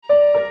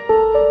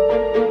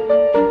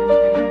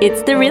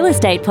It's the Real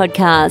Estate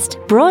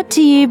Podcast, brought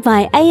to you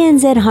by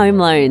ANZ Home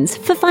Loans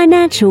for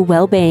financial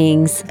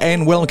well-beings.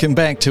 And welcome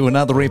back to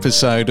another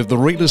episode of the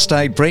Real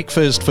Estate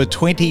Breakfast for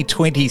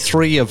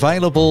 2023,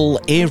 available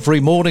every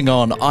morning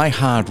on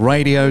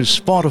iHeartRadio,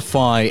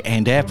 Spotify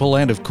and Apple,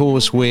 and of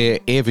course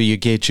wherever you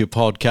get your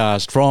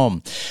podcast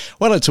from.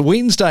 Well, it's a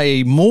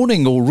Wednesday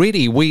morning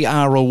already. We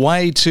are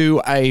away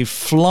to a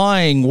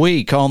flying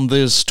week on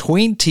this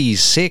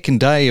 22nd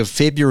day of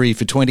February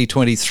for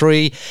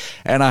 2023,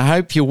 and I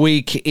hope your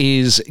week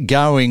is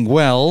going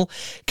well.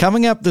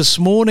 Coming up this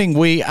morning,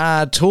 we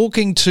are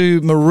talking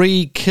to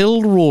Marie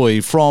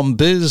Kilroy from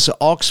Biz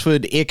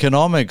Oxford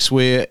Economics,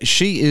 where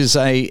she is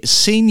a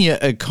senior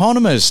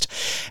economist.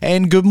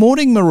 And good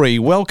morning, Marie.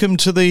 Welcome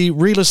to the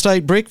Real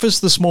Estate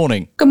Breakfast this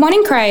morning. Good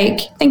morning,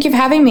 Craig. Thank you for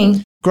having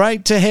me.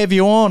 Great to have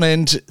you on.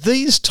 And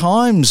these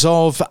times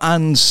of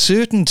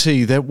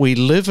uncertainty that we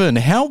live in,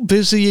 how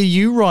busy are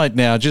you right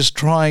now just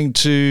trying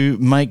to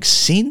make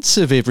sense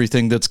of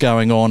everything that's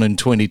going on in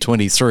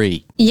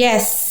 2023?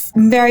 Yes,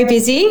 I'm very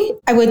busy.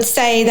 I would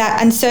say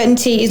that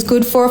uncertainty is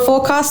good for a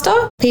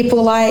forecaster.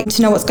 People like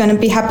to know what's going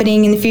to be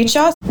happening in the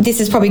future. This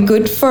is probably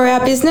good for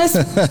our business.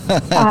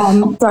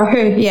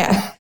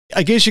 Yeah.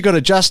 I guess you've got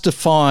to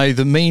justify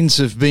the means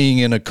of being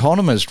an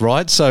economist,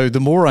 right? So the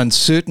more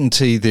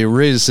uncertainty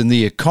there is in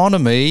the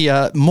economy,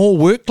 more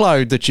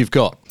workload that you've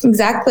got.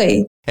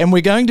 Exactly. And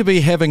we're going to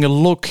be having a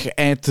look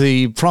at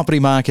the property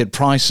market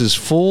prices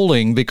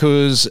falling,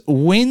 because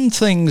when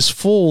things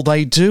fall,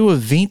 they do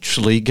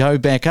eventually go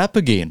back up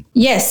again.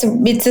 Yes,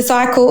 it's a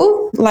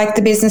cycle, like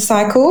the business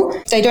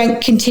cycle. They don't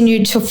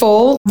continue to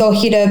fall. They'll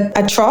hit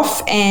a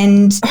trough,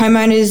 and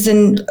homeowners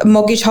and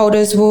mortgage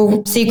holders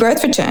will see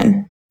growth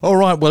return. All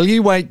right, well,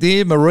 you wait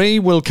there, Marie.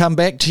 We'll come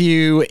back to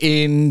you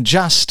in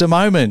just a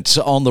moment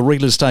on the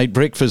Real Estate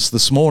Breakfast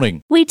this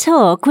morning. We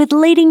talk with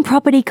leading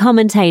property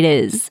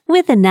commentators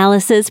with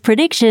analysis,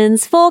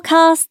 predictions,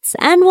 forecasts,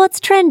 and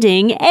what's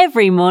trending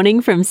every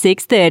morning from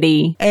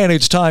 6:30. And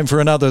it's time for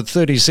another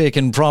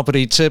 30-second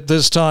property tip.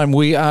 This time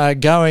we are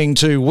going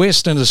to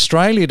Western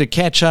Australia to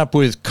catch up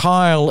with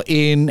Kyle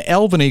in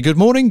Albany. Good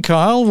morning,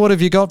 Kyle. What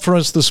have you got for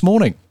us this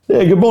morning?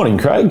 Yeah, good morning,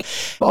 Craig.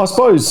 I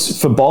suppose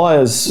for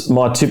buyers,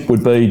 my tip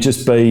would be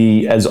just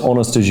be as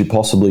honest as you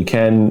possibly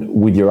can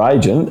with your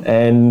agent,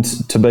 and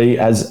to be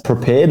as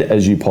prepared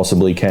as you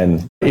possibly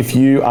can. If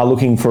you are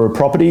looking for a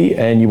property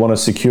and you want to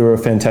secure a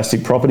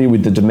fantastic property,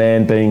 with the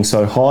demand being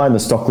so high and the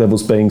stock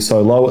levels being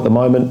so low at the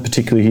moment,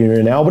 particularly here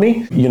in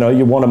Albany,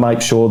 you want to make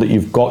sure that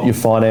you've got your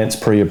finance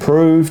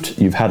pre-approved,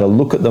 you've had a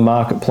look at the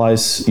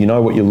marketplace, you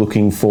know what you're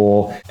looking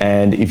for,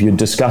 and if you're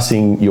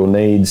discussing your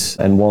needs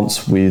and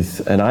wants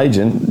with an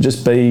agent,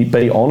 just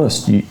be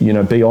honest.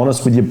 Be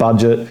honest with your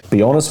budget,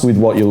 be honest with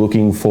what you're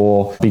looking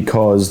for,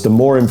 because the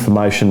more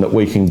information that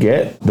we can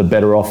get, the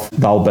better off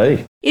they'll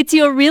be. It's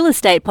your real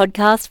estate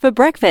podcast for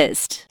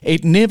breakfast.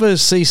 It never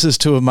ceases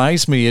to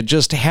amaze me at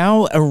just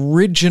how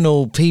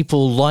original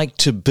people like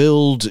to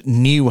build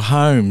new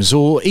homes,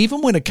 or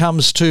even when it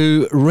comes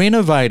to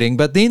renovating.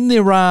 But then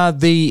there are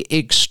the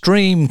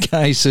extreme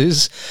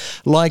cases,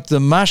 like the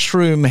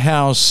mushroom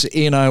house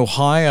in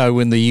Ohio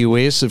in the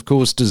US, of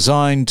course,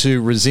 designed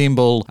to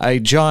resemble a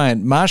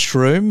giant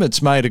mushroom.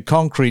 It's made of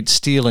concrete,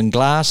 steel and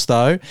glass,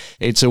 though.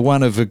 It's a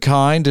one of a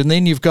kind. And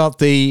then you've got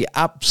the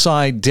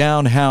upside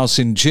down house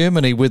in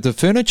Germany, with the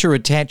furniture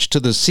attached to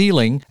the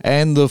ceiling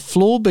and the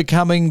floor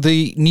becoming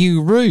the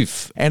new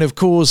roof. And of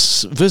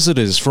course,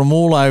 visitors from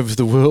all over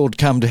the world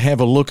come to have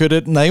a look at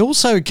it, and they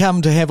also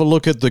come to have a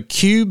look at the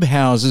cube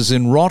houses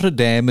in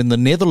Rotterdam in the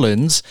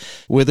Netherlands,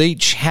 with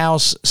each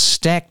house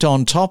stacked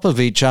on top of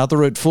each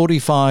other at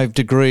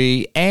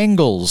 45-degree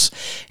angles.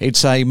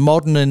 It's a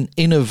modern and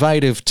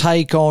innovative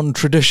take on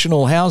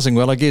traditional housing.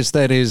 Well, I guess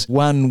that is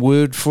one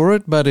word for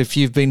it, but if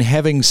you've been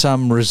having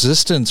some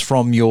resistance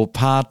from your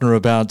partner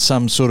about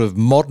some sort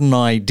of modern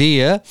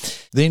idea,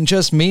 then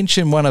just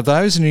mention one of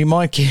those and you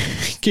might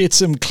get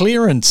some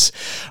clearance.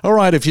 All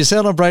right, if you're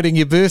celebrating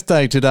your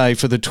birthday today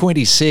for the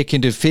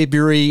 22nd of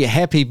February,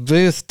 happy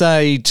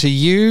birthday to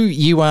you.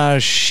 You are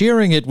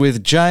sharing it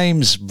with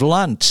James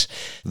Blunt,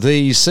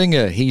 the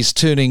singer. He's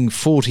turning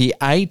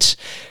 48.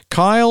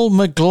 Kyle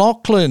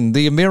MacLachlan,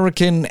 the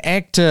American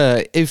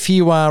actor. If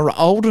you are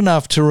old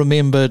enough to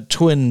remember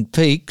Twin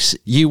Peaks,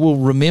 you will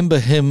remember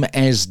him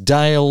as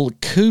Dale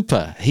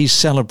Cooper. He's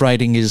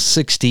celebrating his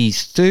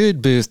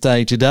 63rd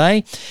birthday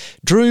today.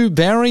 Drew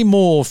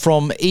Barrymore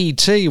from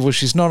E.T. Well,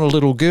 she's not a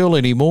little girl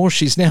anymore.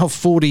 She's now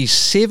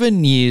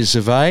 47 years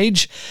of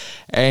age.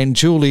 And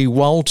Julie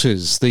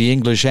Walters, the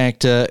English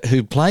actor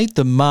who played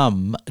the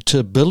mum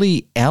to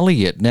Billy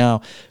Elliot.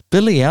 Now,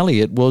 Billy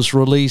Elliot was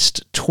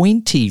released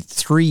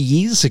 23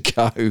 years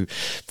ago,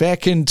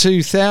 back in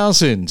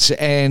 2000,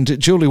 and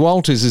Julie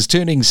Walters is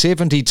turning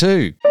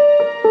 72.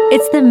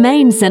 It's the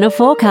Main Centre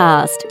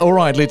forecast. All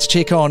right, let's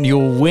check on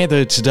your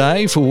weather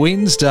today for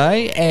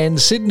Wednesday.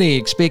 And Sydney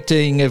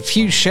expecting a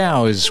few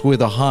showers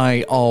with a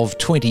high of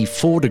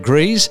 24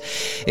 degrees.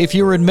 If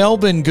you're in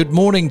Melbourne, good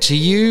morning to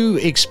you.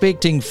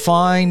 Expecting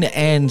fine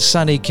and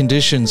sunny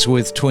conditions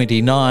with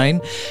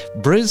 29.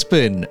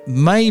 Brisbane,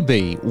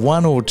 maybe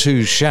one or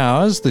two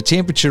showers. The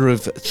temperature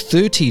of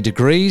 30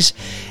 degrees.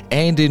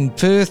 And in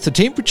Perth, the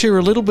temperature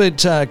a little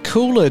bit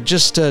cooler,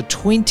 just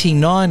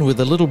 29 with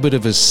a little bit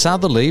of a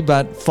southerly,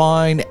 but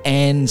fine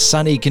and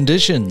sunny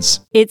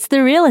conditions. It's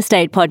the Real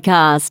Estate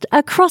Podcast,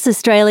 across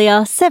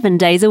Australia, 7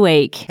 days a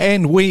week.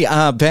 And we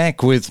are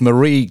back with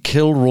Marie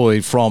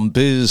Kilroy from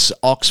Biz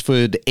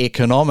Oxford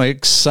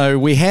Economics. So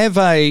we have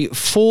a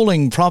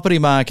falling property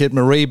market,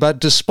 Marie, but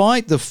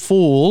despite the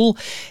fall,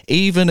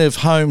 even if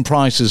home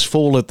prices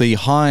fall at the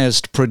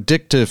highest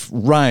predictive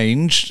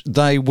range,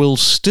 they will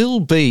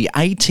still be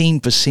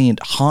 18%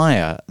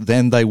 higher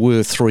than they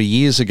were 3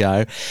 years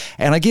ago.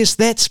 And I guess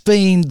that's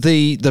been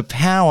the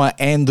power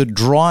and the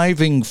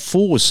driving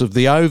force of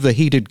the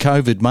overheated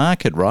COVID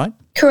market, right?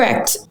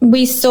 Correct.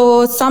 We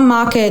saw some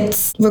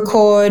markets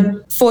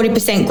record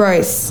 40%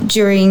 growth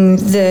during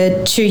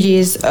the 2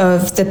 years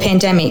of the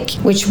pandemic,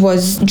 which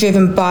was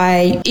driven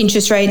by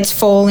interest rates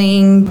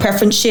falling,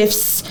 preference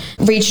shifts,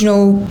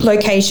 regional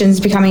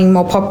locations becoming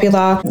more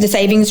popular. The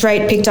savings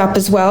rate picked up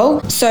as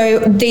well. So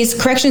these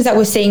corrections that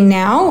we're seeing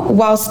now,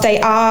 whilst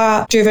they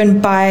are driven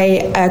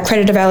by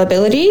credit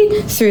availability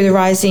through the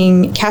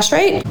rising cash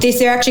rate,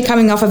 they're actually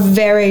coming off of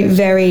very,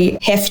 very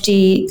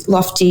hefty,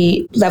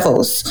 lofty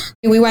levels.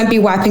 We won't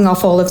be wiping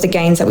off all of the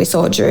gains that we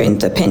saw during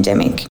the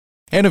pandemic.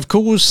 And of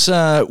course,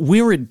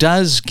 where it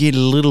does get a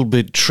little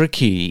bit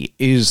tricky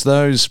is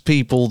those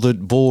people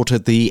that bought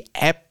at the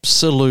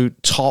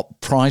absolute top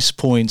price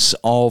points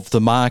of the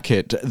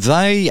market.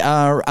 They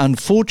are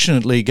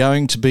unfortunately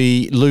going to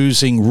be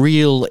losing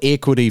real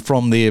equity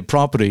from their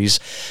properties.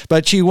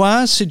 But you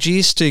are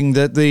suggesting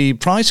that the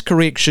price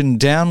correction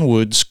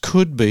downwards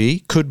could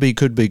be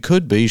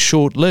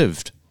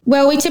short-lived.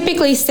 Well, we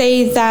typically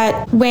see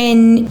that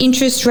when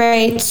interest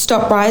rates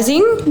stop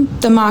rising,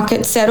 the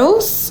market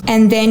settles,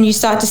 and then you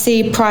start to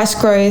see price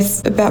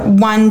growth about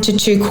 1 to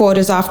 2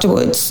 quarters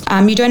afterwards.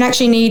 You don't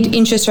actually need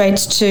interest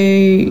rates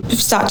to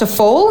start to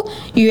fall.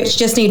 You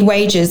just need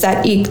wages,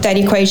 that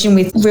equation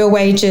with real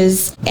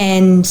wages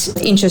and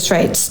interest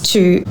rates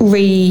to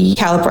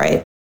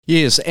recalibrate.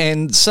 Yes,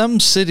 and some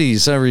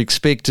cities are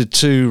expected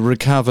to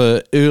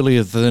recover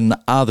earlier than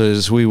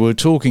others. We were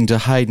talking to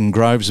Hayden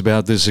Groves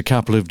about this a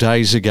couple of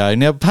days ago.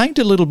 Now, paint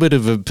a little bit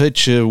of a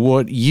picture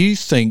what you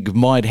think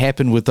might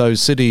happen with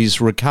those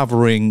cities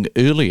recovering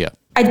earlier.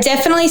 I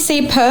definitely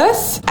see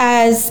Perth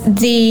as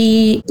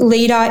the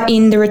leader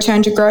in the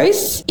return to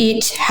growth.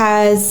 It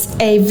has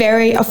a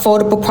very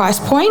affordable price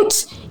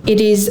point. It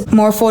is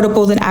more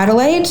affordable than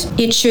Adelaide.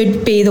 It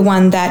should be the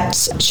one that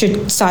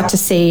should start to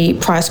see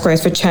price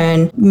growth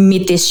return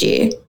mid this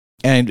year.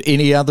 And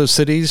any other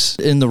cities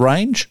in the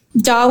range?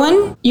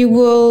 Darwin, you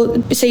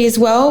will see as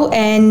well,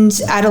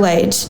 and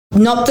Adelaide.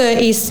 Not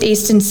the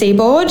eastern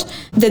seaboard.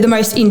 They're the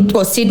most,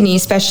 Sydney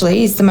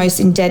especially, is the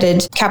most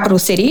indebted capital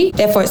city.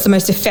 Therefore, it's the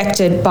most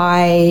affected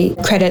by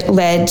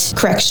credit-led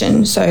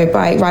correction, so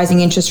by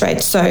rising interest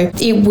rates. So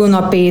it will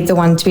not be the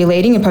one to be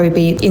leading. It'll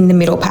probably be in the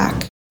middle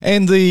pack.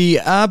 And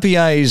the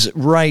RBA's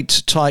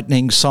rate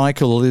tightening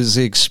cycle is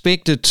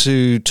expected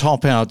to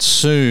top out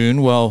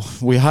soon. Well,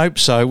 we hope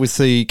so, with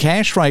the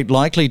cash rate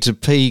likely to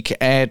peak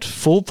at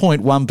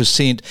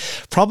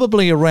 4.1%,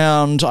 probably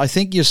around, I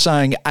think you're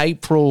saying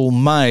April,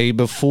 May,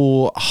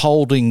 before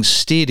holding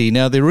steady.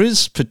 Now, there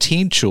is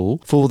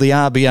potential for the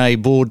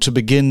RBA board to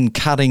begin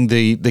cutting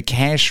the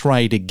cash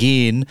rate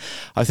again.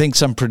 I think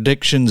some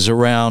predictions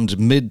around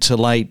mid to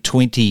late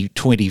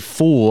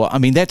 2024. I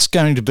mean, that's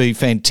going to be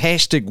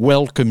fantastic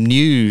welcome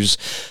news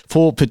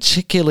for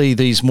particularly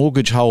these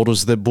mortgage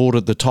holders that bought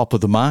at the top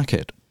of the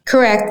market.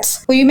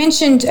 Correct. Well, you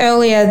mentioned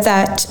earlier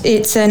that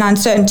it's an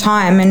uncertain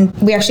time, and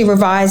we actually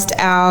revised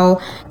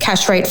our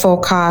cash rate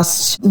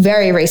forecast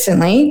very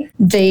recently.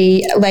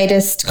 The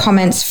latest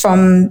comments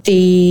from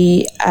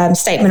the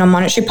statement on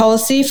monetary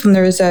policy from the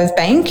Reserve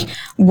Bank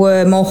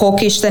were more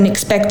hawkish than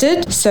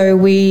expected. So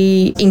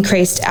we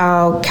increased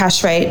our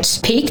cash rate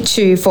peak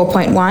to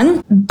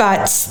 4.1,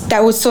 but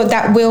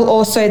that will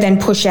also then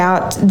push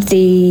out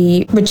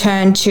the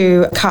return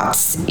to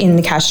cuts in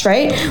the cash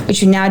rate,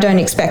 which we now don't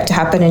expect to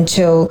happen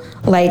until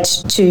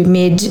late to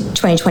mid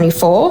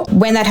 2024.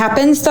 When that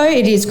happens, though,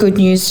 it is good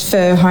news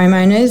for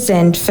homeowners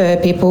and for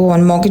people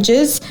on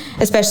mortgages,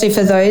 especially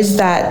for those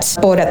that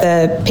bought at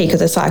the peak of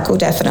the cycle,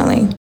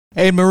 definitely.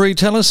 And Marie,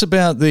 tell us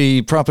about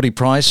the property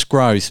price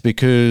growth,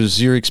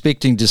 because you're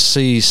expecting to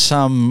see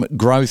some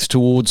growth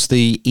towards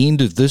the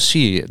end of this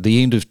year,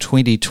 the end of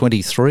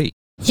 2023.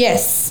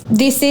 Yes,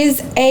 this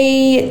is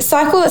a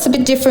cycle that's a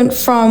bit different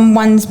from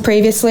ones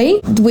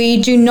previously.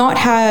 We do not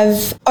have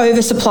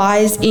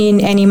oversupplies in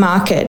any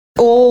market.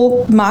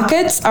 All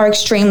markets are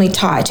extremely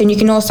tight, and you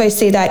can also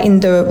see that in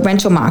the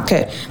rental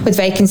market with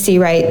vacancy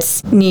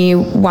rates near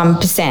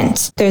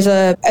 1%. There's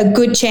a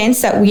good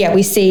chance that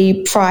we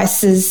see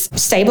prices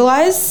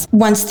stabilise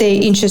once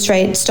the interest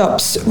rate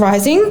stops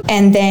rising,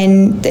 and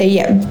then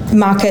the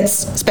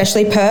markets,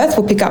 especially Perth,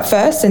 will pick up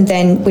first, and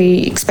then we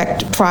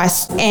expect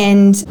price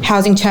and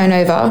housing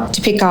turnover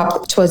to pick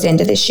up towards the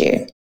end of this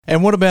year.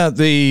 And what about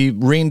the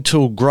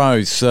rental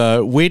growth?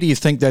 Where do you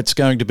think that's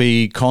going to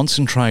be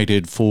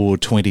concentrated for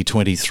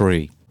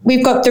 2023?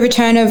 We've got the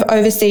return of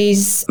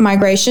overseas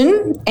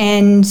migration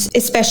and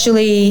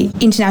especially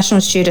international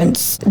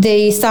students.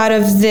 The start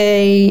of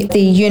the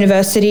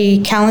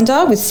university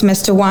calendar with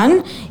semester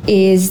 1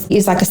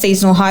 is like a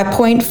seasonal high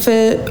point for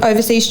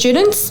overseas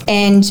students,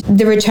 and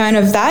the return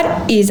of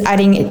that is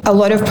adding a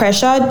lot of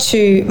pressure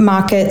to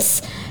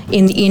markets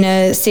in the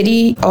inner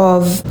city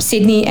of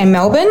Sydney and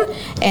Melbourne,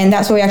 and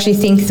that's where we actually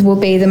think will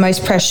be the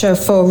most pressure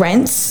for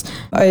rents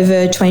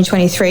over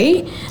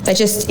 2023. There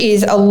just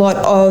is a lot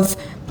of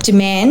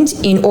demand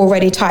in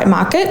already tight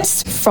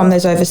markets from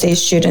those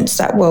overseas students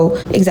that will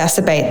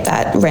exacerbate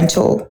that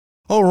rental.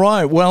 All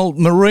right. Well,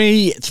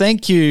 Marie,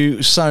 thank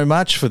you so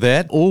much for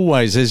that.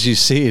 Always, as you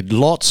said,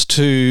 lots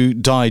to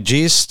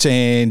digest,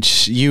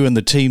 and you and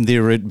the team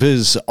there at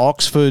BIS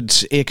Oxford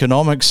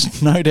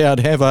Economics no doubt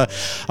have a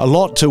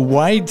lot to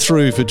wade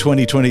through for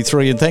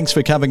 2023. And thanks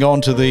for coming on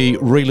to the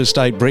Real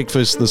Estate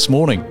Breakfast this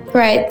morning.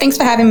 Great. Thanks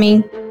for having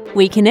me.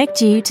 We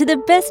connect you to the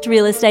best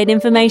real estate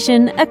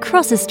information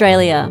across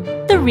Australia.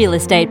 The Real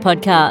Estate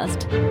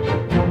Podcast.